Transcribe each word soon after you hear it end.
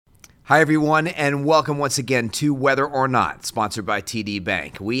Hi, everyone, and welcome once again to Weather or Not, sponsored by TD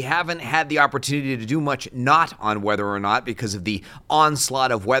Bank. We haven't had the opportunity to do much not on Weather or Not because of the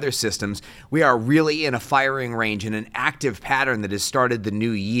onslaught of weather systems. We are really in a firing range in an active pattern that has started the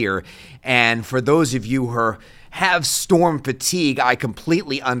new year. And for those of you who have storm fatigue, I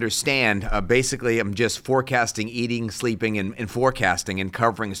completely understand. Basically, I'm just forecasting, eating, sleeping, and forecasting and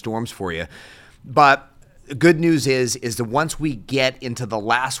covering storms for you. But the good news is that once we get into the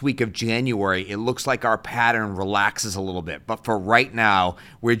last week of January, it looks like our pattern relaxes a little bit. But for right now,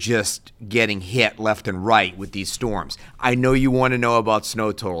 we're just getting hit left and right with these storms. I know you want to know about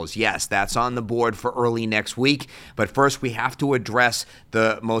snow totals. Yes, that's on the board for early next week. But first, we have to address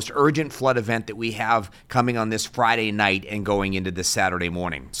the most urgent flood event that we have coming on this Friday night and going into this Saturday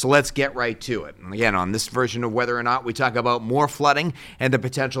morning. So let's get right to it. And again, on this version of Weather or Not, we talk about more flooding and the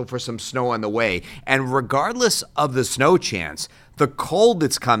potential for some snow on the way. And regardless of the snow chance, the cold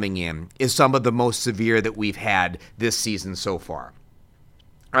that's coming in is some of the most severe that we've had this season so far.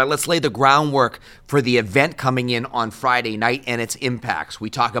 All right, let's lay the groundwork for the event coming in on Friday night and its impacts. We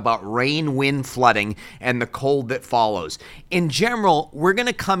talk about rain, wind, flooding, and the cold that follows. In general, we're going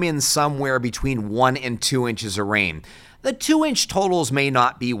to come in somewhere between 1 and 2 inches of rain. The 2-inch totals may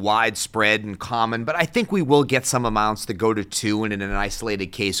not be widespread and common, but I think we will get some amounts that go to 2 and in an isolated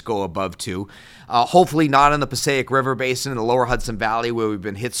case go above 2. Hopefully not in the Passaic River Basin in the lower Hudson Valley where we've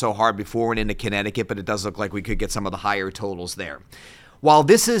been hit so hard before and into Connecticut, but it does look like we could get some of the higher totals there. While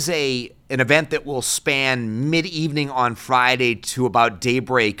this is an event that will span mid-evening on Friday to about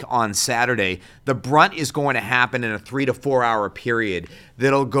daybreak on Saturday, the brunt is going to happen in a 3 to 4 hour period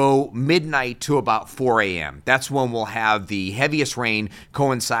that'll go midnight to about 4 a.m. That's when we'll have the heaviest rain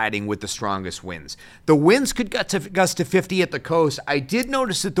coinciding with the strongest winds. The winds could gust to 50 at the coast. I did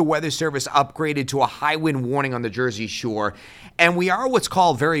notice that the Weather Service upgraded to a high wind warning on the Jersey Shore, and we are what's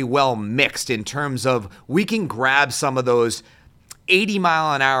called very well mixed in terms of we can grab some of those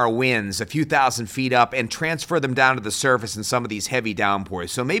 80-mile-an-hour winds a few thousand feet up and transfer them down to the surface in some of these heavy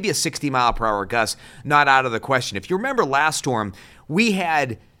downpours. So maybe a 60-mile-per-hour gust, not out of the question. If you remember last storm, we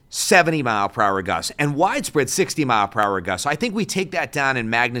had 70-mile-per-hour gusts and widespread 60-mile-per-hour gusts. So I think we take that down in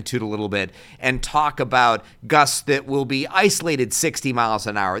magnitude a little bit and talk about gusts that will be isolated 60 miles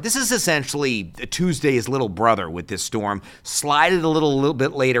an hour. This is essentially Tuesday's little brother with this storm, slided a little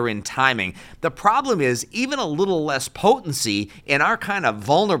bit later in timing. The problem is even a little less potency in our kind of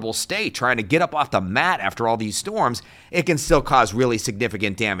vulnerable state, trying to get up off the mat after all these storms, it can still cause really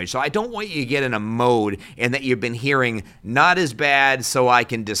significant damage. So I don't want you to get in a mode and that you've been hearing not as bad so I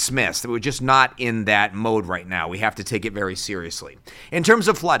can dismiss. We're just not in that mode right now. We have to take it very seriously. In terms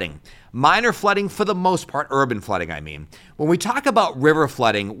of flooding, minor flooding for the most part, urban flooding I mean. When we talk about river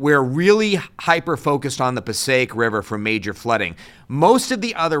flooding, we're really hyper-focused on the Passaic River for major flooding. Most of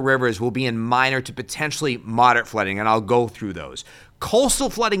the other rivers will be in minor to potentially moderate flooding, and I'll go through those. Coastal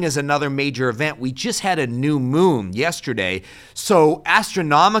flooding is another major event. We just had a new moon yesterday, so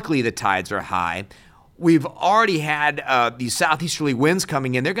astronomically the tides are high. We've already had these southeasterly winds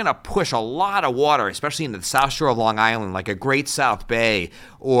coming in. They're going to push a lot of water, especially into the South Shore of Long Island, like a Great South Bay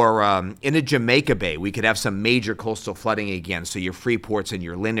or into Jamaica Bay. We could have some major coastal flooding again, so your Freeports and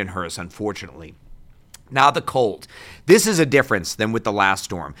your Lindenhurst, unfortunately. Now the cold. This is a difference than with the last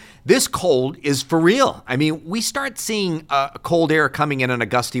storm. This cold is for real. I mean, we start seeing cold air coming in on a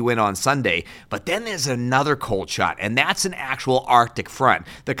gusty wind on Sunday, but then there's another cold shot, and that's an actual Arctic front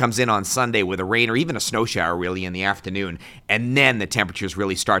that comes in on Sunday with a rain or even a snow shower really in the afternoon, and then the temperatures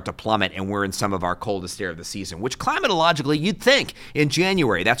really start to plummet, and we're in some of our coldest air of the season, which climatologically you'd think in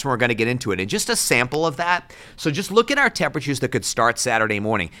January, that's when we're going to get into it. And just a sample of that, so just look at our temperatures that could start Saturday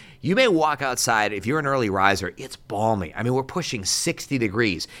morning. You may walk outside, if you're an early riser, it's balmy. I mean, we're pushing 60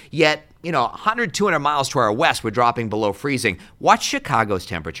 degrees. Yet, 100, 200 miles to our west, we're dropping below freezing. Watch Chicago's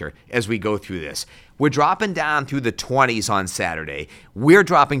temperature as we go through this. We're dropping down through the 20s on Saturday. We're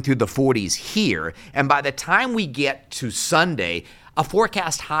dropping through the 40s here. And by the time we get to Sunday, a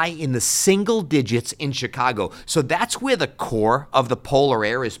forecast high in the single digits in Chicago. So that's where the core of the polar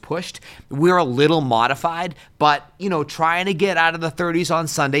air is pushed. We're a little modified, but, trying to get out of the 30s on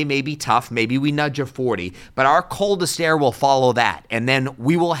Sunday may be tough. Maybe we nudge a 40, but our coldest air will follow that. And then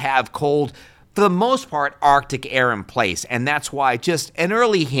we will have cold, for the most part, Arctic air in place. And that's why, just an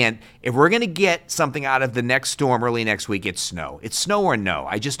early hint, if we're going to get something out of the next storm early next week, it's snow. It's snow or no.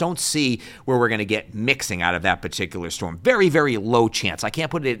 I just don't see where we're going to get mixing out of that particular storm. Very, very low chance. I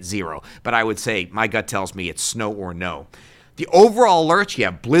can't put it at 0, but I would say my gut tells me it's snow or no. The overall alerts, you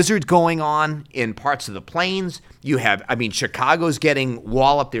have blizzard going on in parts of the plains. You have, Chicago's getting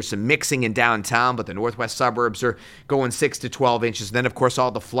walloped. There's some mixing in downtown, but the northwest suburbs are going 6 to 12 inches. And then, of course,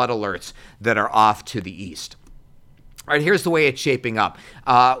 all the flood alerts that are off to the east. All right, here's the way it's shaping up.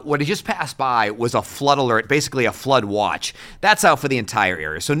 What had just passed by was a flood alert, basically a flood watch. That's out for the entire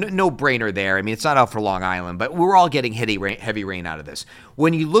area, so no brainer there. It's not out for Long Island, but we're all getting heavy rain out of this.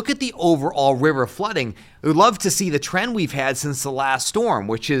 When you look at the overall river flooding, we'd love to see the trend we've had since the last storm,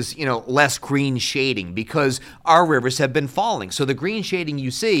 which is, less green shading because our rivers have been falling. So the green shading you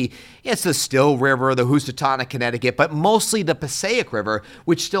see, it's the Still River, the Housatonic, Connecticut, but mostly the Passaic River,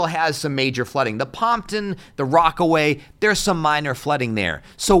 which still has some major flooding. The Pompton, the Rockaway, there's some minor flooding there.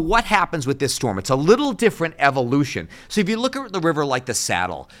 So what happens with this storm? It's a little different evolution. So if you look at the river like the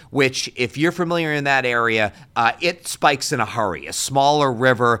Saddle, which if you're familiar in that area, it spikes in a hurry. A smaller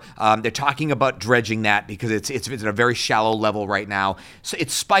river, they're talking about dredging that because it's at a very shallow level right now. So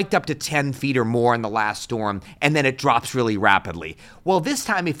it spiked up to 10 feet or more in the last storm, and then it drops really rapidly. Well, this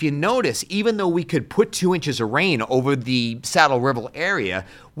time, if you notice, even though we could put 2 inches of rain over the Saddle River area,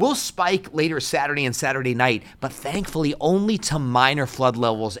 we'll spike later Saturday and Saturday night, but thankfully only to minor flood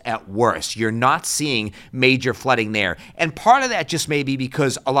levels at worst. You're not seeing major flooding there. And part of that just may be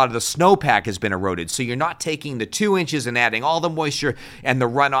because a lot of the snowpack has been eroded. So you're not taking the 2 inches and adding all the moisture and the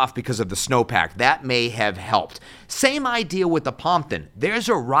runoff because of the snowpack. That may have helped. Same idea with the Pompton. There's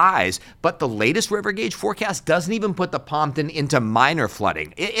a rise, but the latest river gauge forecast doesn't even put the Pompton into minor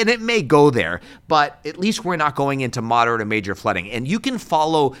flooding. And it may go there, but at least we're not going into moderate or major flooding. And you can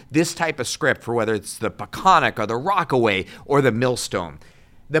follow this type of script for whether it's the Peconic or the Rockaway or the Millstone.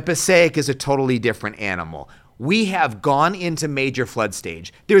 The Passaic is a totally different animal. We have gone into major flood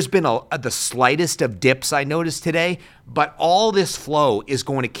stage. There's been the slightest of dips I noticed today, but all this flow is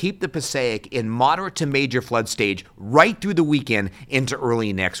going to keep the Passaic in moderate to major flood stage right through the weekend into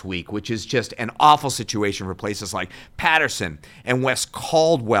early next week, which is just an awful situation for places like Paterson and West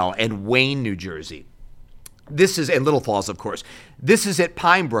Caldwell and Wayne, New Jersey. This is, and Little Falls, of course. This is at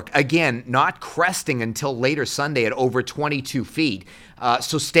Pine Brook. Again, not cresting until later Sunday at over 22 feet.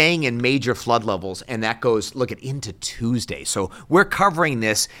 So staying in major flood levels, and that goes, into Tuesday. So we're covering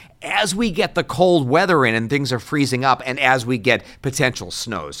this as we get the cold weather in and things are freezing up and as we get potential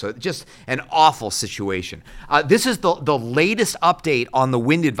snow. So just an awful situation. This is the latest update on the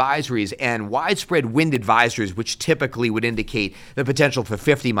wind advisories and widespread wind advisories, which typically would indicate the potential for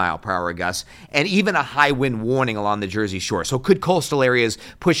 50-mile-per-hour gusts and even a high wind warning along the Jersey Shore. So could coastal areas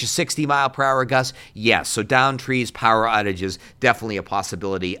push a 60-mile-per-hour gust? Yes. So down trees, power outages, definitely a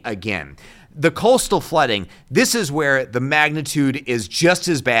possibility again. The coastal flooding, this is where the magnitude is just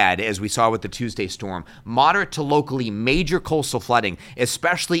as bad as we saw with the Tuesday storm. Moderate to locally major coastal flooding,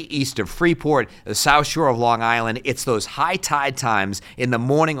 especially east of Freeport, the south shore of Long Island. It's those high tide times in the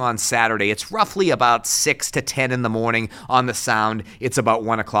morning on Saturday. It's roughly about 6 to 10 in the morning on the Sound. It's about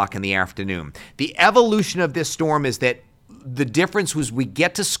 1 o'clock in the afternoon. The evolution of this storm is that the difference was we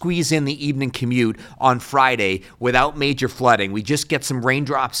get to squeeze in the evening commute on Friday without major flooding. We just get some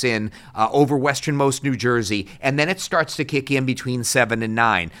raindrops in over westernmost New Jersey, and then it starts to kick in between 7 and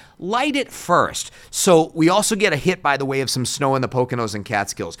 9. Light at first. So we also get a hit by the way of some snow in the Poconos and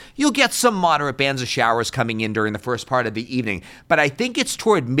Catskills. You'll get some moderate bands of showers coming in during the first part of the evening, but I think it's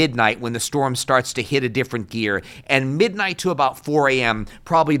toward midnight when the storm starts to hit a different gear, and midnight to about 4 a.m.,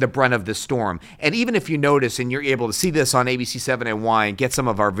 probably the brunt of the storm. And even if you notice, and you're able to see this on ABC7NY and get some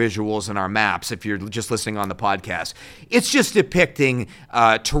of our visuals and our maps if you're just listening on the podcast, it's just depicting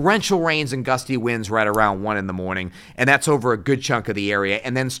torrential rains and gusty winds right around 1 in the morning, and that's over a good chunk of the area,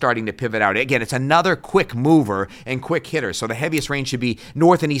 and then starting to pivot out. Again, it's another quick mover and quick hitter, so the heaviest rain should be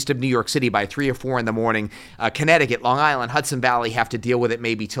north and east of New York City by 3 or 4 in the morning. Connecticut, Long Island, Hudson Valley have to deal with it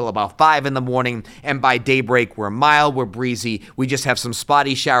maybe till about 5 in the morning, and by daybreak, we're mild, we're breezy, we just have some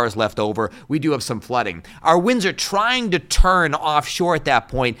spotty showers left over, we do have some flooding. Our winds are trying to turn offshore at that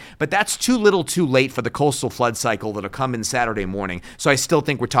point, but that's too little too late for the coastal flood cycle that'll come in Saturday morning, so I still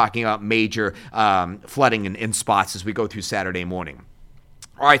think we're talking about major flooding in spots as we go through Saturday morning.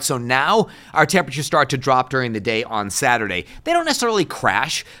 All right, so now our temperatures start to drop during the day on Saturday. They don't necessarily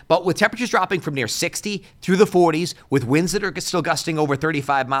crash, but with temperatures dropping from near 60 through the 40s, with winds that are still gusting over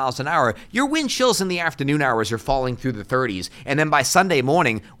 35 miles an hour, your wind chills in the afternoon hours are falling through the 30s. And then by Sunday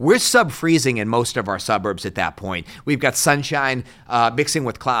morning, we're sub-freezing in most of our suburbs at that point. We've got sunshine mixing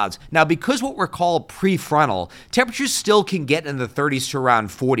with clouds. Now, because what we're called prefrontal, temperatures still can get in the 30s to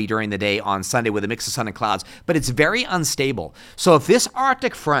around 40 during the day on Sunday with a mix of sun and clouds, but it's very unstable. So if this Arctic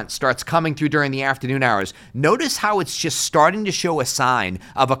Pacific front starts coming through during the afternoon hours, notice how it's just starting to show a sign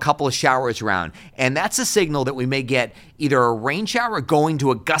of a couple of showers around. And that's a signal that we may get either a rain shower going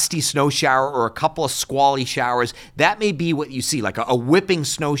to a gusty snow shower or a couple of squally showers. That may be what you see, like a whipping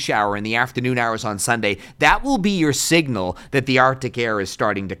snow shower in the afternoon hours on Sunday. That will be your signal that the Arctic air is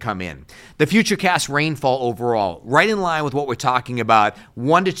starting to come in. The futurecast rainfall overall, right in line with what we're talking about,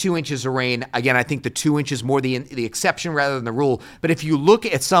 1 to 2 inches of rain. Again, I think the 2 inches more the exception rather than the rule. But if you look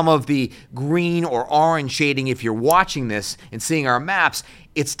at some of the green or orange shading, if you're watching this and seeing our maps,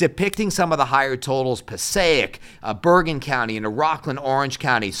 it's depicting some of the higher totals, Passaic, Bergen County, into Rockland, Orange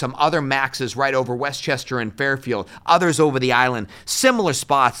County, some other maxes right over Westchester and Fairfield, others over the island, similar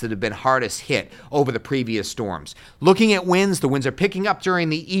spots that have been hardest hit over the previous storms. Looking at winds, the winds are picking up during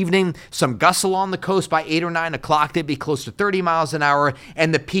the evening, some gusts along the coast by 8 or 9 o'clock, they'd be close to 30 miles an hour,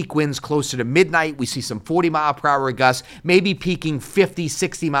 and the peak winds closer to midnight. We see some 40 mile per hour gusts, maybe peaking 50,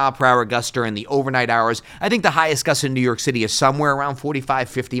 60 mile per hour gusts during the overnight hours. I think the highest gust in New York City is somewhere around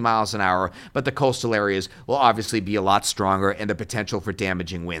 50 miles an hour, but the coastal areas will obviously be a lot stronger and the potential for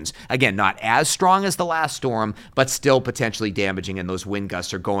damaging winds. Again, not as strong as the last storm, but still potentially damaging, and those wind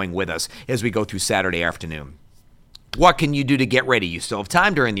gusts are going with us as we go through Saturday afternoon. What can you do to get ready? You still have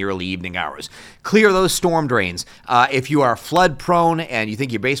time during the early evening hours. Clear those storm drains. If you are flood prone and you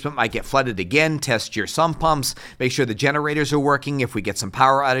think your basement might get flooded again, test your sump pumps. Make sure the generators are working. If we get some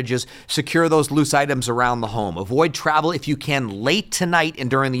power outages, secure those loose items around the home. Avoid travel if you can late tonight and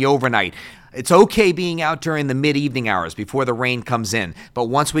during the overnight. It's okay being out during the mid-evening hours before the rain comes in, but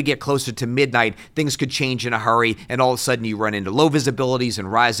once we get closer to midnight, things could change in a hurry, and all of a sudden you run into low visibilities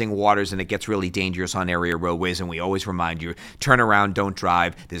and rising waters, and it gets really dangerous on area roadways, and we always remind you, turn around, don't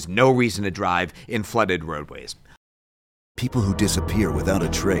drive. There's no reason to drive in flooded roadways. People who disappear without a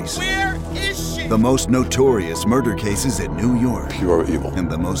trace. Where is she? The most notorious murder cases in New York. Pure evil.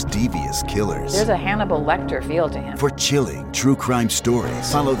 And the most devious killers. There's a Hannibal Lecter feel to him. For chilling true crime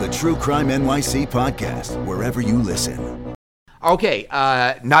stories, follow the True Crime NYC podcast wherever you listen. Okay,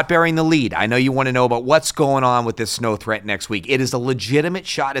 not bearing the lead. I know you want to know about what's going on with this snow threat next week. It is a legitimate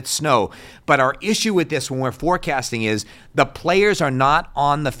shot at snow, but our issue with this when we're forecasting is the players are not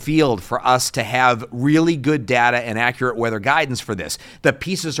on the field for us to have really good data and accurate weather guidance for this. The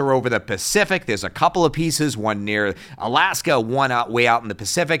pieces are over the Pacific. There's a couple of pieces, one near Alaska, one way out in the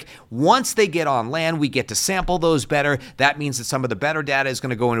Pacific. Once they get on land, we get to sample those better. That means that some of the better data is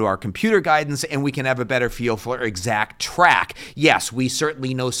going to go into our computer guidance, and we can have a better feel for exact track. Yes, we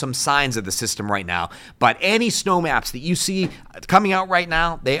certainly know some signs of the system right now, but any snow maps that you see coming out right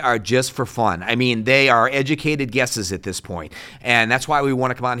now, they are just for fun. I mean, they are educated guesses at this point, and that's why we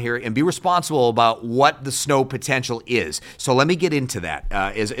want to come on here and be responsible about what the snow potential is. So let me get into that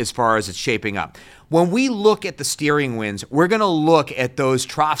as far as it's shaping up. When we look at the steering winds, we're going to look at those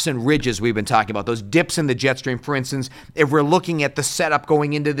troughs and ridges we've been talking about, those dips in the jet stream. For instance, if we're looking at the setup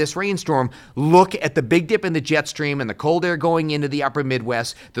going into this rainstorm, look at the big dip in the jet stream and the cold air going into the upper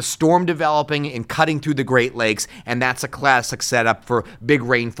Midwest, the storm developing and cutting through the Great Lakes, and that's a classic setup for big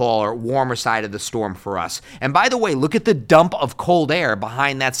rainfall or warmer side of the storm for us. And by the way, look at the dump of cold air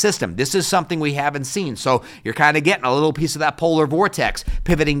behind that system. This is something we haven't seen, so you're kind of getting a little piece of that polar vortex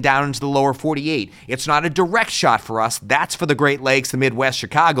pivoting down into the lower 48. It's not a direct shot for us. That's for the Great Lakes, the Midwest,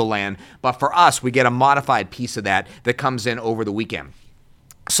 Chicagoland. But for us, we get a modified piece of that comes in over the weekend.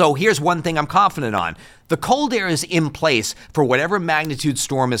 So here's one thing I'm confident on. The cold air is in place for whatever magnitude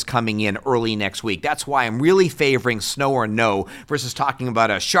storm is coming in early next week. That's why I'm really favoring snow or no versus talking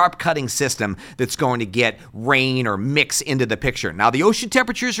about a sharp cutting system that's going to get rain or mix into the picture. Now, the ocean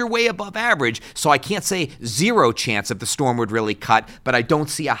temperatures are way above average, so I can't say zero chance that the storm would really cut, but I don't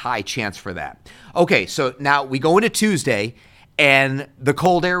see a high chance for that. Okay, so now we go into Tuesday, and the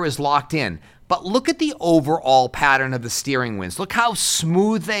cold air is locked in. But look at the overall pattern of the steering winds. Look how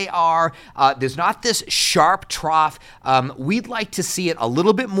smooth they are. There's not this sharp trough. We'd like to see it a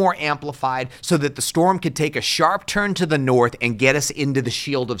little bit more amplified so that the storm could take a sharp turn to the north and get us into the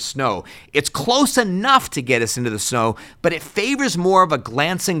shield of snow. It's close enough to get us into the snow, but it favors more of a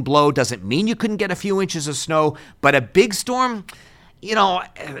glancing blow. Doesn't mean you couldn't get a few inches of snow, but a big storm, you know,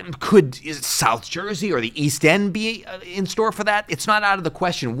 could South Jersey or the East End be in store for that? It's not out of the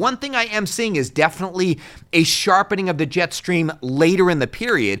question. One thing I am seeing is definitely a sharpening of the jet stream later in the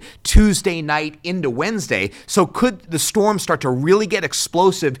period, Tuesday night into Wednesday. So could the storm start to really get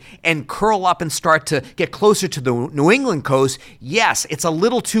explosive and curl up and start to get closer to the New England coast? Yes, it's a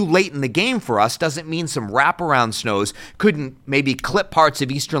little too late in the game for us. Doesn't mean some wraparound snows couldn't maybe clip parts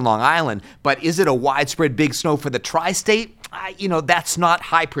of eastern Long Island, but is it a widespread big snow for the tri-state? that's not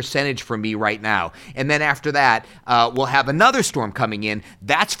high percentage for me right now. And then after that, we'll have another storm coming in.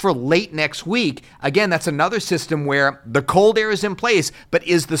 That's for late next week. Again, that's another system where the cold air is in place, but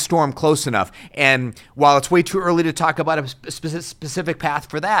is the storm close enough? And while it's way too early to talk about a specific path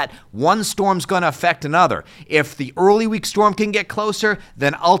for that, one storm's going to affect another. If the early week storm can get closer,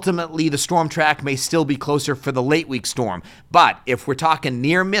 then ultimately the storm track may still be closer for the late week storm. But if we're talking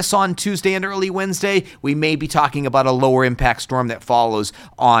near miss on Tuesday and early Wednesday, we may be talking about a lower impact storm that follows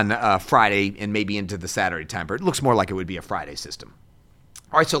on Friday and maybe into the Saturday time. But it looks more like it would be a Friday system.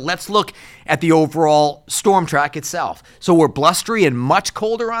 All right, so let's look at the overall storm track itself. So we're blustery and much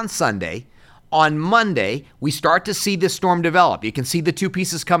colder on Sunday. On Monday, we start to see this storm develop. You can see the two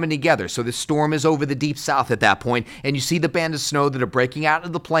pieces coming together. So the storm is over the deep south at that point, and you see the band of snow that are breaking out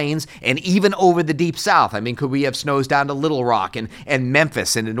of the plains and even over the deep south. I mean, could we have snows down to Little Rock and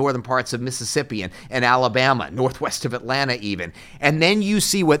Memphis and the northern parts of Mississippi and Alabama, northwest of Atlanta even. And then you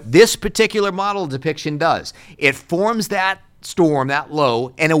see what this particular model depiction does. It forms that storm, that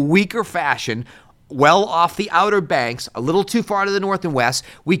low, in a weaker fashion, well off the outer banks, a little too far to the north and west.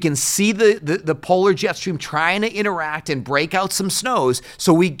 We can see the polar jet stream trying to interact and break out some snows,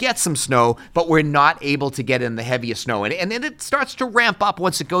 so we get some snow, but we're not able to get in the heaviest snow. And then it starts to ramp up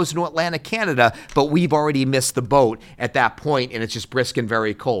once it goes into Atlantic Canada, but we've already missed the boat at that point, and it's just brisk and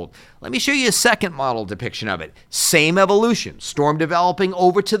very cold. Let me show you a second model depiction of it. Same evolution, storm developing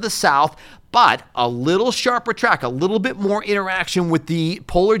over to the south, but a little sharper track, a little bit more interaction with the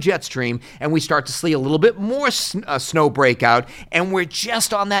polar jet stream, and we start to see a little bit more snow breakout, and we're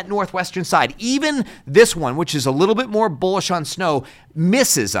just on that northwestern side. Even this one, which is a little bit more bullish on snow,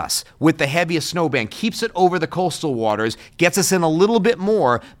 misses us with the heaviest snow band, keeps it over the coastal waters, gets us in a little bit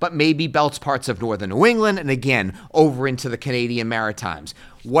more, but maybe belts parts of northern New England, and again, over into the Canadian Maritimes.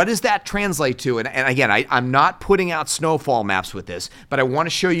 What does that translate to? And again, I'm not putting out snowfall maps with this, but I want to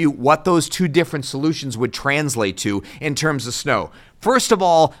show you what those two different solutions would translate to in terms of snow. First of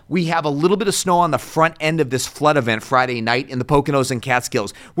all, we have a little bit of snow on the front end of this flood event Friday night in the Poconos and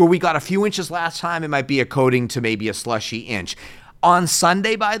Catskills, where we got a few inches last time. It might be a coating to maybe a slushy inch. On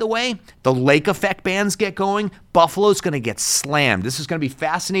Sunday, by the way, the lake effect bands get going. Buffalo's going to get slammed. This is going to be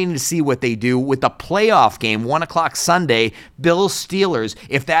fascinating to see what they do with the playoff game, 1 o'clock Sunday, Bills Steelers.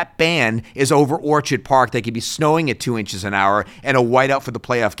 If that band is over Orchard Park, they could be snowing at 2 inches an hour and a whiteout for the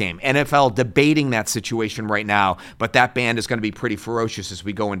playoff game. NFL debating that situation right now, but that band is going to be pretty ferocious as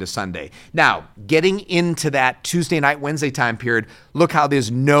we go into Sunday. Now, getting into that Tuesday night, Wednesday time period, look how there's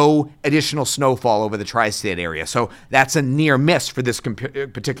no additional snowfall over the tri-state area. So that's a near miss for this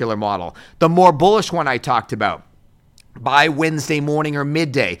particular model. The more bullish one I talked about, by Wednesday morning or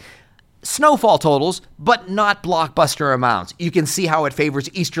midday, snowfall totals, but not blockbuster amounts. You can see how it favors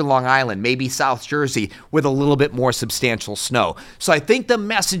eastern Long Island, maybe South Jersey, with a little bit more substantial snow. So I think the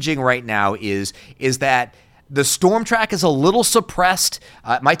messaging right now is that the storm track is a little suppressed.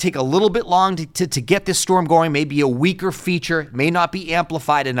 It might take a little bit long to get this storm going, maybe a weaker feature, may not be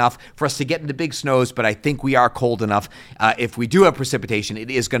amplified enough for us to get into big snows, but I think we are cold enough. If we do have precipitation,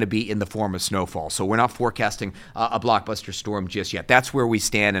 it is going to be in the form of snowfall. So we're not forecasting a blockbuster storm just yet. That's where we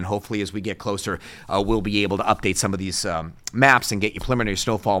stand, and hopefully as we get closer, we'll be able to update some of these maps and get you preliminary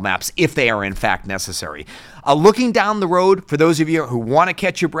snowfall maps if they are in fact necessary. Looking down the road, for those of you who want to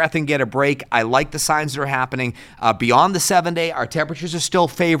catch your breath and get a break, I like the signs that are happening. Beyond the 7-day, our temperatures are still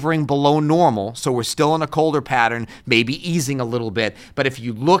favoring below normal, so we're still in a colder pattern, maybe easing a little bit. But if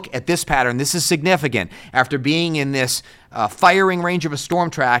you look at this pattern, this is significant. After being in this firing range of a storm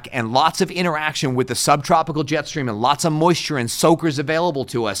track and lots of interaction with the subtropical jet stream and lots of moisture and soakers available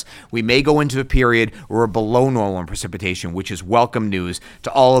to us, we may go into a period where we're below normal in precipitation, which is welcome news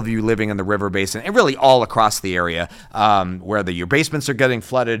to all of you living in the river basin and really all across the area, whether your basements are getting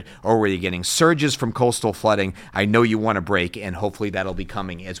flooded or where you're getting surges from coastal flooding. I know you want a break, and hopefully that'll be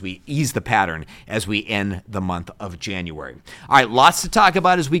coming as we ease the pattern as we end the month of January. All right, lots to talk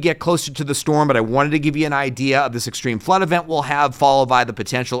about as we get closer to the storm, but I wanted to give you an idea of this extreme flood event we'll have, followed by the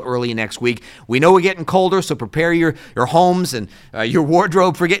potential early next week. We know we're getting colder, so prepare your homes and your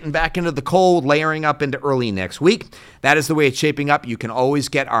wardrobe for getting back into the cold, layering up into early next week. That is the way it's shaping up. You can always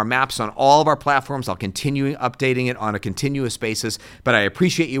get our maps on all of our platforms. I'll continue updating it on a continuous basis, but I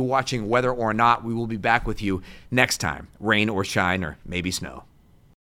appreciate you watching whether or not. We will be back with you next time, rain or shine or maybe snow.